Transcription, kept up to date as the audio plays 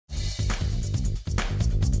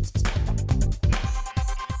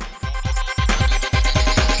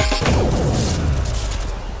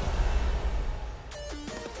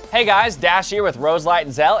Hey guys, Dash here with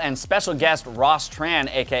Roselight Zell and special guest Ross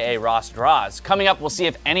Tran, aka Ross Draws. Coming up, we'll see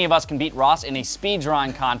if any of us can beat Ross in a speed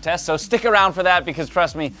drawing contest, so stick around for that because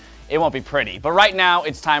trust me, it won't be pretty. But right now,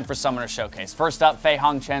 it's time for Summoner Showcase. First up,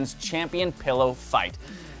 Feihong Chen's Champion Pillow Fight.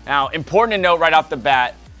 Now, important to note right off the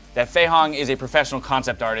bat that Feihong is a professional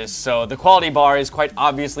concept artist, so the quality bar is quite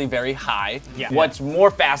obviously very high. Yeah. What's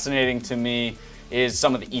more fascinating to me is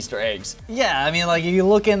some of the Easter eggs. Yeah, I mean, like, you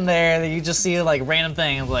look in there, you just see, like, random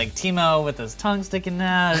things, like Timo with his tongue sticking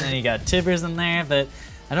out, and then you got Tibbers in there, but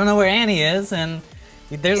I don't know where Annie is, and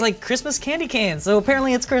there's, like, Christmas candy canes, so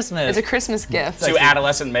apparently it's Christmas. It's a Christmas gift. To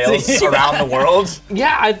adolescent males around the world.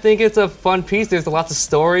 Yeah, I think it's a fun piece. There's lots of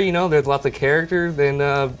story, you know, there's lots of characters,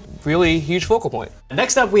 and really huge focal point.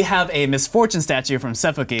 Next up, we have a Misfortune statue from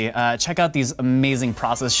Sephoki. Check out these amazing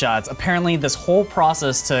process shots. Apparently, this whole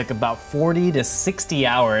process took about 40 to 60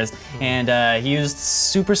 hours, and he used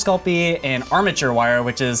super sculpey and armature wire,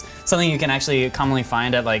 which is something you can actually commonly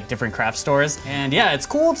find at like different craft stores. And yeah, it's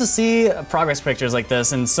cool to see progress pictures like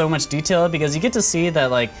this in so much detail because you get to see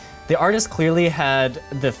that like the artist clearly had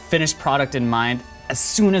the finished product in mind as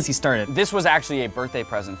soon as he started. This was actually a birthday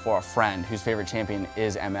present for a friend whose favorite champion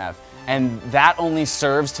is MF. And that only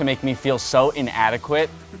serves to make me feel so inadequate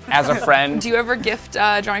as a friend. Do you ever gift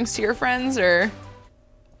drawings to your friends, or?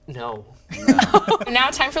 No. Now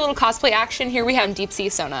time for a little cosplay action. Here we have Sea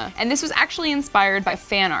Sona. And this was actually inspired by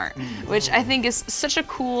fan art, which I think is such a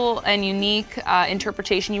cool and unique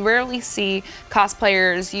interpretation. You rarely see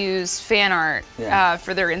cosplayers use fan art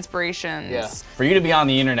for their inspirations. Yeah. For you to be on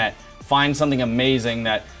the internet, find something amazing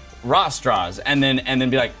that Ross draws, and then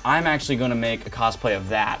be like, I'm actually going to make a cosplay of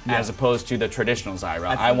that, as opposed to the traditional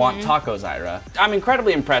Zyra. I want Taco Zyra. I'm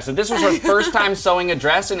incredibly impressed. This was her first time sewing a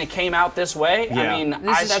dress, and it came out this way. I mean,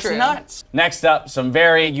 that's nuts. Next up, some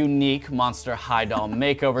very unique Monster High Doll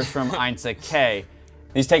makeovers from Aintza-K.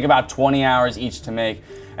 These take about 20 hours each to make,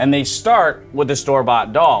 and they start with the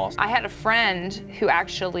store-bought dolls. I had a friend who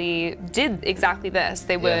actually did exactly this.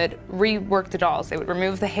 They would rework the dolls. They would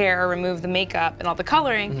remove the hair, remove the makeup and all the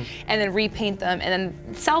coloring, and then repaint them and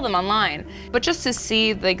then sell them online. But just to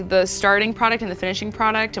see like the starting product and the finishing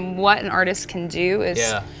product and what an artist can do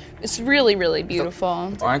is it's really, really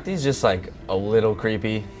beautiful. Aren't these just like a little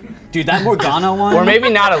creepy? Dude, that Morgana one? Or maybe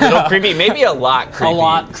not a little creepy, maybe a lot creepy. A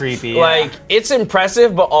lot creepy, Like, it's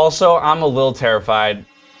impressive, but also I'm a little terrified.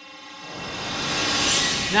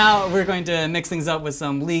 Now we're going to mix things up with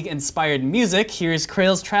some League-inspired music. Here's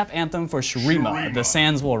Krale's trap anthem for Shurima, The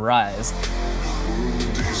Sands Will Rise.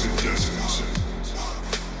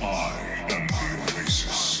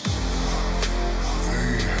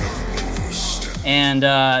 And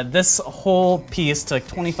this whole piece took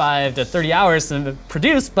 25 to 30 hours to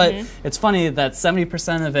produce, but it's funny that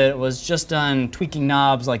 70% of it was just done tweaking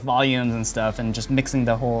knobs like volumes and stuff and just mixing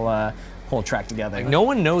the whole track together. Like, no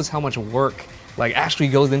one knows how much work like actually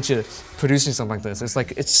goes into producing something like this. It's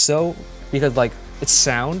like, it's so, because like, it's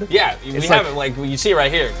sound. Yeah, we have it like, you see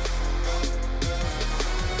right here.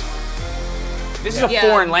 This is a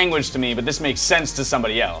foreign language to me, but this makes sense to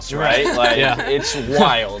somebody else, right? Like, it's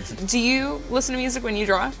wild. Do you listen to music when you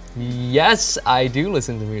draw? Yes, I do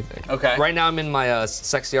listen to music. Okay. Right now I'm in my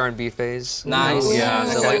sexy R&B phase. Nice. Yeah,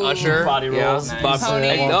 so like Usher. Body rolls. Yeah. Nice.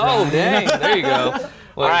 Oh, dang, there you go.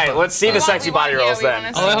 All right, let's see the sexy body rolls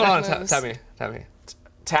then. Oh, hold on, tap me.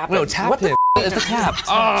 Tap No, tap him. It's a tap.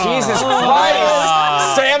 Jesus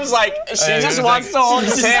Christ! Sam's like, she just wants to hold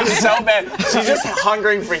Sam so bad. She's just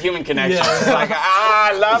hungering for human connection. She's like,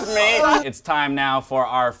 love me. It's time now for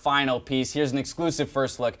our final piece. Here's an exclusive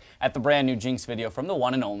first look at the brand new Jinx video from the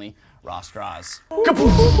one and only Ross Draws.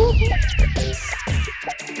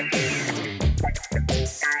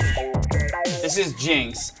 This is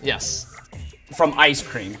Jinx. Yes. From Ice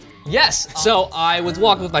Cream. Yes, so I was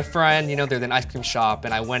walking with my friend, you know, there's an ice cream shop,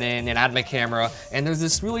 and I went in and I had my camera, and there's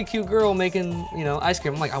this really cute girl making, you know, ice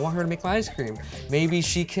cream. I'm like, I want her to make my ice cream. Maybe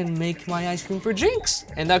she can make my ice cream for Jinx,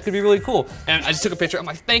 and that could be really cool. And I just took a picture, I'm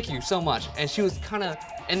like, thank you so much. And she was kind of,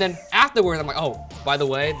 and then afterwards, I'm like, oh, by the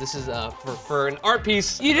way, this is for an art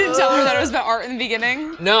piece. You didn't tell her that it was about art in the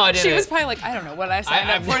beginning? No, I didn't. She was probably like, I don't know what I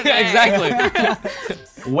signed up for today. Exactly.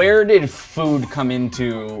 Where did food come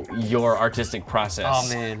into your artistic process? Oh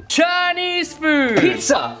man. Chinese food!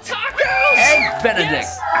 Pizza! Tacos! Egg Benedict!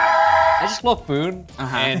 Yes. I just love food,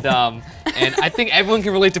 and I think everyone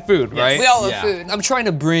can relate to food, right? We all love food. I'm trying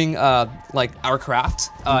to bring like our craft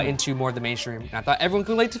into more of the mainstream. And I thought everyone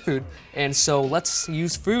can relate to food, and so let's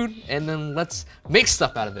use food and then let's make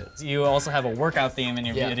stuff out of it. You also have a workout theme in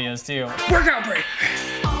your videos too. Workout break!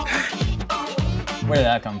 Where did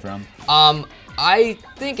that come from? I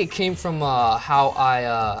think it came from how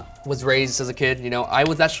I was raised as a kid. You know, I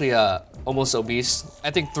was actually almost obese. I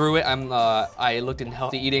think through it, I looked into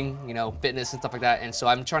healthy eating, you know, fitness and stuff like that. And so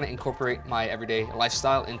I'm trying to incorporate my everyday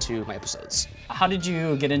lifestyle into my episodes. How did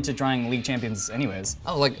you get into drawing League champions anyways?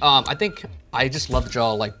 Oh, like, I think I just love to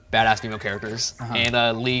draw like badass female characters,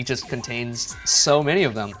 and League just contains so many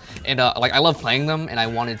of them. And like, I love playing them, and I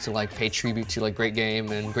wanted to like pay tribute to like great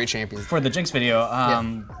game and great champions. For the Jinx video,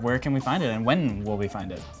 where can we find it, and when will we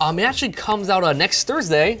find it? It actually comes out next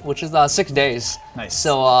Thursday, which is 6 days. Nice.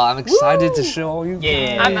 So I'm excited to show you.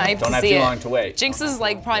 Yeah. I'm hyped Don't to have see too it. long to wait. Jinx is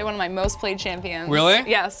like probably one of my most played champions. Really?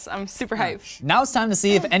 Yes, I'm super hyped. Now it's time to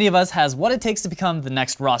see if any of us has what it takes to become the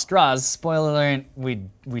next Ross Draws. Spoiler alert, we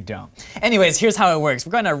don't. Anyways, here's how it works.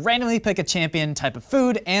 We're going to randomly pick a champion, type of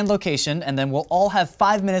food, and location, and then we'll all have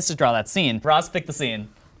 5 minutes to draw that scene. Ross, pick the scene.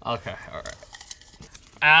 Okay, all right.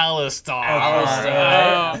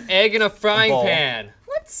 Alistar. Egg in a frying Bowl. pan.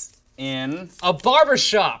 What's in? A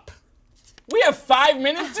barbershop. We have 5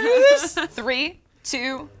 minutes to do this? 3,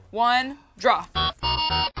 2, 1, draw.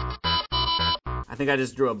 I think I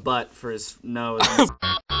just drew a butt for his nose.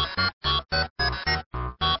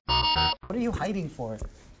 What are you hiding for?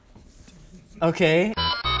 Okay.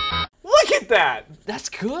 Look at that! That's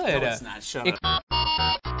good. No, it's not. Shut up.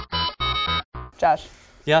 Josh,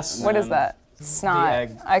 Yes. what is that? Snot.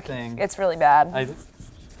 egg thing. It's really bad.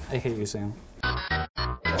 I hate you, Sam.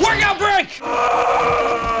 Workout break!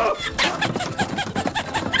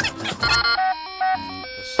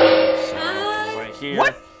 Right here.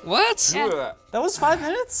 What? That was 5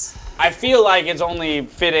 minutes? I feel like it's only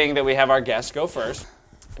fitting that we have our guests go first.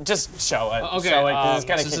 Just show it. Okay, Show it, 'cause it's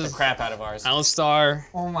gonna this kick the is- crap out of ours. Alistar.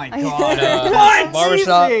 Oh my god. What?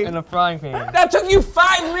 Barbershop Cheesy. in a frying pan. That took you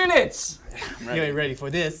 5 minutes! Get ready for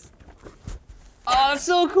this. Oh, that's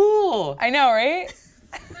so cool. I know, right?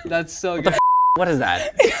 That's so good. What is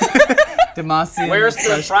that? Demacian. Where's the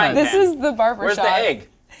fresh frying cut. This is the barber Where's shop. the egg?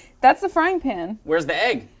 That's the frying pan. Where's the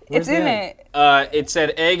egg? It's in it. It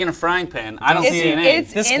said egg in a frying pan. I don't see an egg.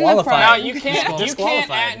 It's in the Disqualified. No, frying. you can't. You can't.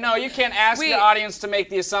 Disqualified. No, you can't ask Wait. the audience to make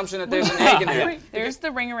the assumption that there's an egg in there. There's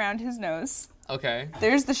the ring around his nose. Okay.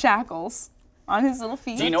 There's the shackles on his little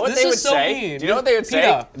feet. Do you know what This they is would so say? mean. Do you know what they would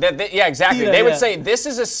say? PETA. Yeah, exactly. PETA, They would yeah. say this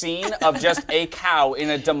is a scene of just a cow in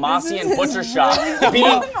a Demacian This is butcher his shop. really Being,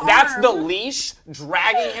 long that's arm. the leash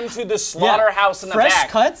dragging him to the slaughterhouse in the fresh back.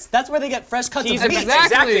 cuts? That's where they get fresh cuts He's of meat.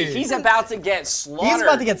 exactly. He's about to get slaughtered. He's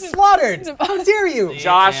about to get slaughtered. How dare you?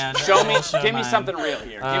 Josh, Man, show me. show Give me mine. something real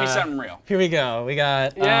here. Give me something real. Here we go. We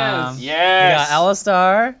got Yes. we Yes. got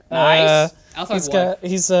Alistar. Nice.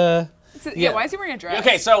 Yeah, why is he wearing a dress?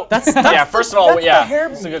 Okay, so That's yeah. First of all, that's yeah, the hair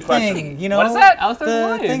that's a good question. thing, you know? What is that? Alistar's The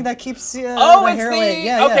wife. thing that keeps Oh, the it's hair the away.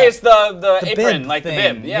 Yeah, okay. yeah. It's the apron, bib like the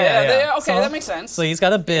thing. bib. Yeah. Okay, So- that makes sense. So he's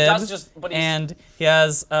got a bib, does just- but he's- and he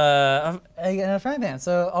has a frying pan.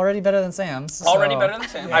 So already better than Sam's. Already so- better than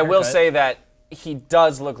Sam. Yeah, I will haircut. say that he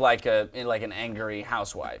does look like an angry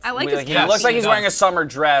housewife. I like He his He cap. looks like He he's does. wearing a summer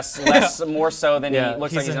dress, more so than Yeah, he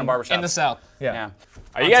looks he's like he's in a in- barbershop. In the South. Yeah.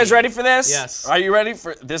 Are you guys ready for this? Yes. Are you ready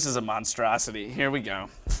for this? Is a monstrosity. Here we go.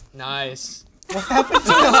 Nice.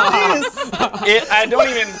 I don't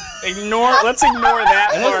even ignore. Let's ignore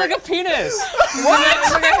that It looks part. like a penis. What?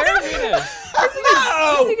 It's like a hair penis.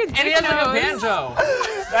 No! And he has like a banjo.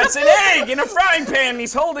 That's an egg in a frying pan.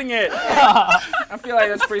 He's holding it. I feel like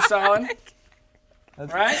that's pretty solid.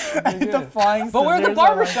 Right? The flying But where's the scissors are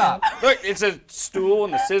barbershop? Look, it's a stool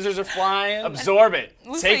and the scissors are flying. Absorb it.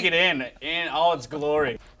 Looks Take like- it in all its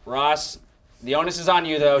glory. Ross, the onus is on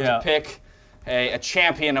you though Yeah. to pick a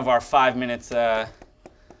champion of our 5 minutes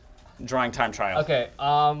drawing time trial. Okay.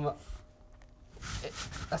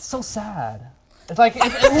 That's so sad. It's like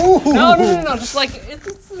no. Just like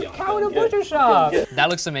it's a cow in a butcher shop. That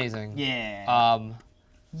looks amazing. Yeah.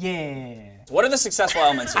 Yeah. What are the successful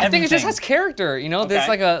elements here? I think it just Everything. has character. You know, there's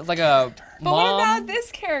Okay. like a But mom. what about this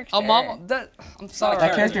character? A mom. I'm sorry.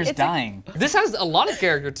 That character's It's a- dying. This has a lot of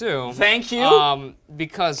character too. Thank you.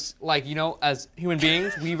 Because like as human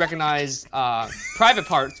beings, we recognize private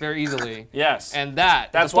parts very easily. Yes. And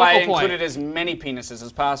that's that's the why I focal point. included as many penises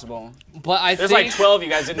as possible. But I There's think like 12 you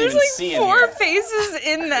guys didn't There's even see like in 4 here. faces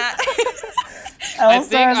in that. I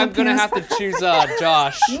think I'm gonna have to choose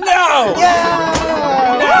Josh. No!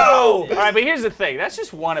 No! All right, but here's the thing. That's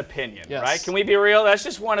just one opinion, Yes. right? Can we be real? That's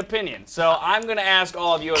just one opinion. So I'm going to ask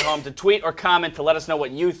all of you at home to tweet or comment to let us know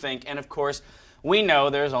what you think. And of course, we know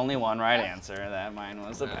there's only one right answer. That mine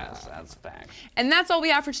was the best. That's a fact. And that's all we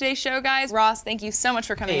have for today's show, guys. Ross, thank you so much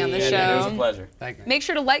for coming on the It was a show. pleasure. Thank you. Make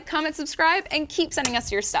sure to like, comment, subscribe, and keep sending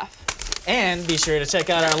us your stuff. And be sure to check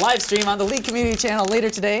out our live stream on the League Community channel later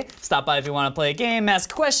today. Stop by if you want to play a game,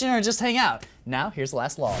 ask a question, or just hang out. Now, here's the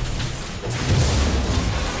last log.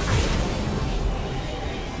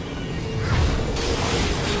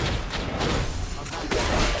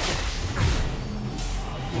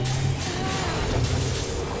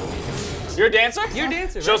 You're a dancer? You're a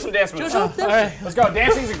dancer. Show some dance moves. Show some All right. Let's go.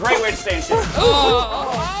 Dancing's a great way to stay in shape.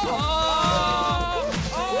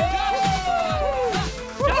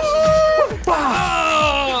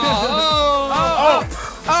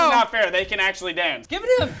 This is not fair. They can actually dance. Give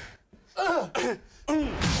it him.